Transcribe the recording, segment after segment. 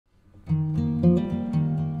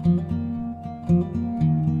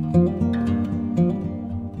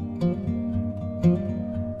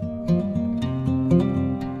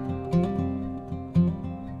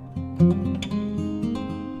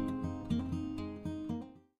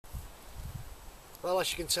Well,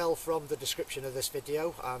 as you can tell from the description of this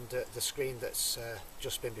video and the screen that's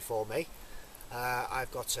just been before me,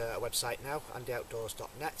 I've got a website now,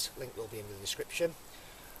 andyoutdoors.net. Link will be in the description.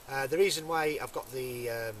 The reason why I've got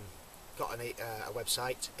a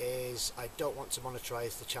website is I don't want to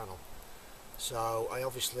monetize the channel. So I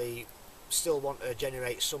obviously still want to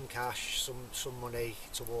generate some cash, some money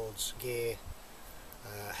towards gear,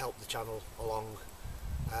 help the channel along.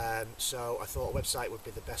 So I thought a website would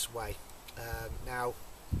be the best way. Now,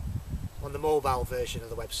 on the mobile version of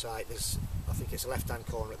the website, I think it's the left-hand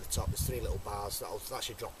corner at the top. There's 3 little bars. That's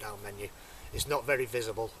your drop-down menu. It's not very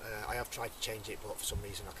visible. I have tried to change it, but for some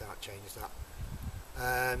reason I can't change that.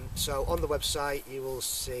 So on the website, you will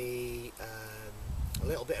see a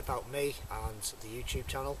little bit about me and the YouTube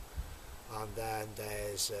channel, and then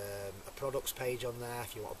there's a products page on there.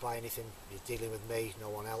 If you want to buy anything, you're dealing with me, no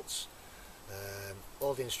one else.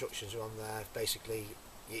 All the instructions are on there. Basically,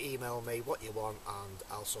 you email me what you want and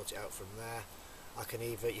I'll sort it out from there. You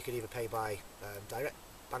can either pay by direct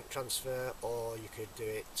bank transfer, or you could do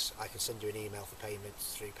it, I can send you an email for payment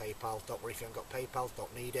through PayPal. Don't worry if you haven't got PayPal,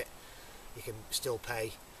 don't need it. You can still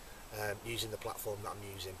pay using the platform that I'm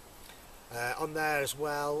using. On there as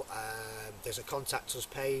well, there's a contact us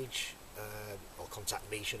page, or contact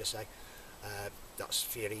me should I say. That's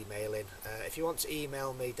for your emailing. If you want to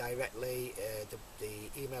email me directly, the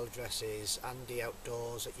email address is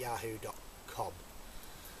andyoutdoors@yahoo.com.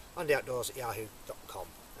 andyoutdoors@yahoo.com.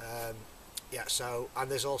 Yeah, so,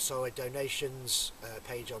 and there's also a donations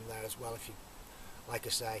page on there as well. If you, like I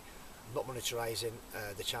say, I'm not monetarising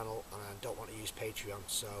the channel and I don't want to use Patreon,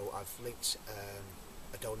 so I've linked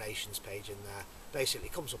a donations page in there. Basically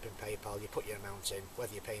it comes up in PayPal, you put your amount in,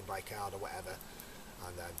 whether you're paying by card or whatever,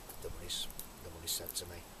 and then the money's sent to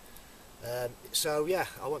me. So yeah,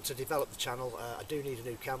 I want to develop the channel. I do need a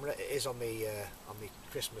new camera. It is on my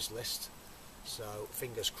Christmas list, so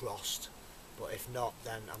fingers crossed. But if not,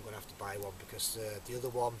 then I'm going to have to buy one, because the other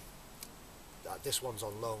one, this one's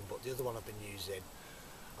on loan, but the other one I've been using,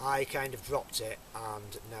 I kind of dropped it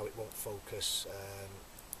and now it won't focus,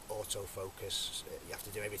 autofocus. You have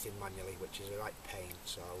to do everything manually, which is a right pain,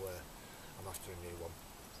 so I'm after a new one.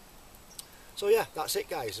 So yeah, that's it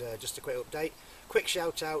guys, just a quick update. Quick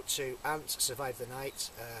shout out to Ant Survive the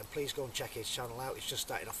Night. Please go and check his channel out. He's just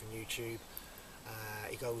starting off on YouTube.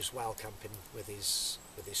 He goes wild camping with his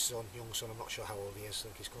son, young son. I'm not sure how old he is. I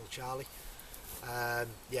think he's called Charlie.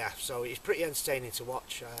 Yeah, so he's pretty entertaining to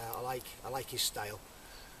watch. I like his style.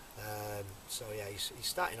 So yeah, he's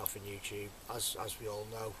starting off on YouTube. As we all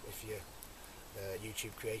know, if you're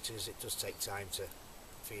YouTube creators, it does take time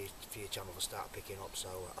for your channel to start picking up.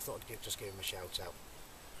 So I thought I'd just give him a shout out.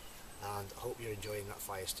 And I hope you're enjoying that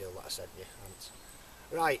fire steel that I sent you. And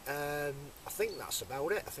right, I think that's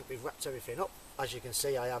about it. I think we've wrapped everything up. As you can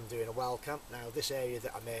see, I am doing a wild camp. Now this area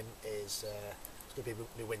that I'm in is it's going to be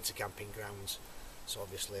my winter camping grounds. So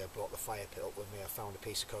obviously I brought the fire pit up with me. I found a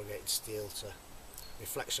piece of corrugated steel to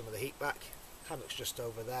reflect some of the heat back. Hammock's just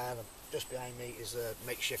over there, and just behind me is a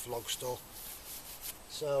makeshift log store.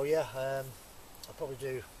 So yeah, I'll probably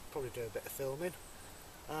do a bit of filming,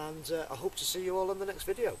 and I hope to see you all in the next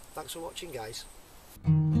video. Thanks for watching guys.